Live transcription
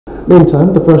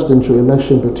Meantime, the Presidential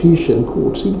Election Petition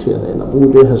Court sitting in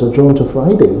Abuja has adjourned to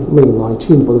Friday, May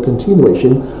 19, for the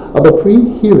continuation of the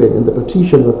pre-hearing in the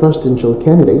petition of the presidential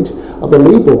candidate of the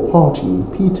Labour Party,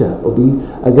 Peter Obi,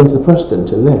 against the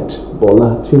President-elect,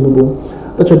 Bola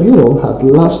Tinubu. The tribunal had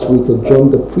last week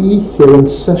adjourned the pre-hearing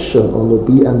session on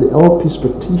Obi and the LP's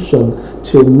petition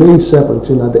till May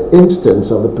 17 at the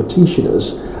instance of the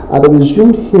petitioners. At the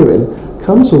resumed hearing,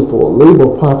 Counsel for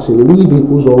Labour Party Levi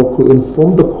Uzorku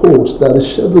informed the courts that the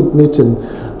scheduled meeting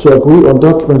to agree on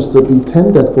documents to be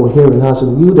tendered for hearing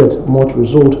hasn't yielded much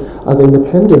result, as the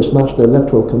Independent National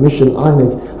Electoral Commission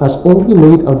 (INEC) has only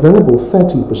made available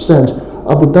 30%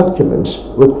 of the documents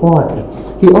required.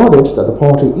 He added that the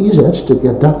party is yet to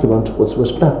get documents with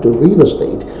respect to Rivers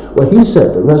State, where he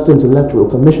said the resident electoral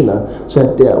commissioner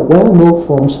said there were no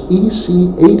forms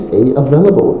EC8A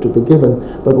available to be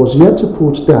given, but was yet to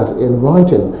put that in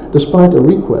writing despite a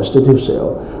request to do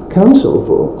so. Counsel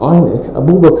for INEC,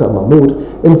 Abubakar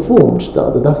Mahmood, informed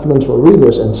that the documents for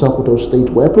Rivers and Sokoto State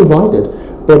were provided,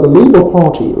 but the Labour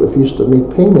Party refused to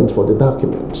make payment for the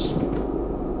documents.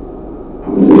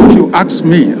 If you ask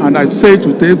me, and I say it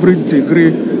with every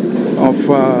degree of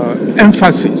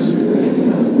emphasis,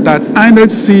 that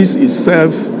INEC sees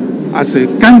itself as a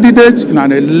candidate in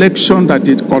an election that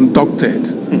it conducted.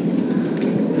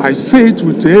 I say it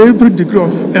with every degree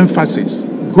of emphasis,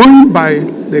 going by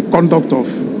the conduct of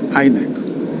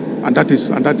INEC, and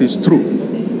that is true.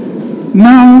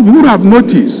 Now, you would have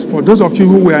noticed, for those of you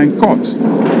who were in court,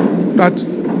 that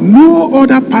no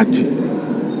other party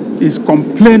is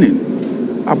complaining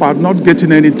about not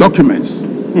getting any documents.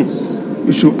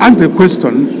 You should ask the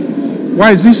question,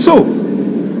 why is this so?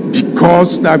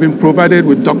 Because they have been provided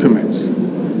with documents,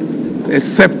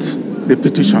 except the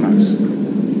petitioners,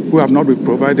 who have not been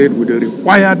provided with the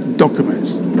required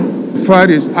documents. The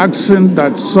FIRE is asking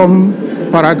that some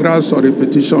paragraphs of the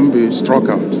petition be struck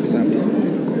out.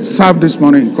 Served this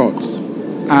morning in court,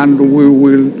 and we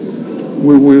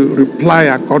will reply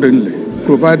accordingly,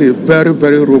 provide a very,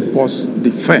 very robust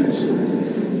defense.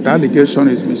 The allegation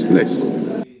is misplaced.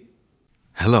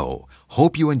 Hello,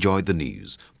 hope you enjoyed the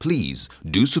news. Please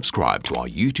do subscribe to our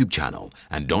YouTube channel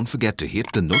and don't forget to hit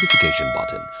the notification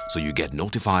button so you get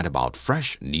notified about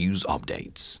fresh news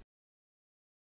updates.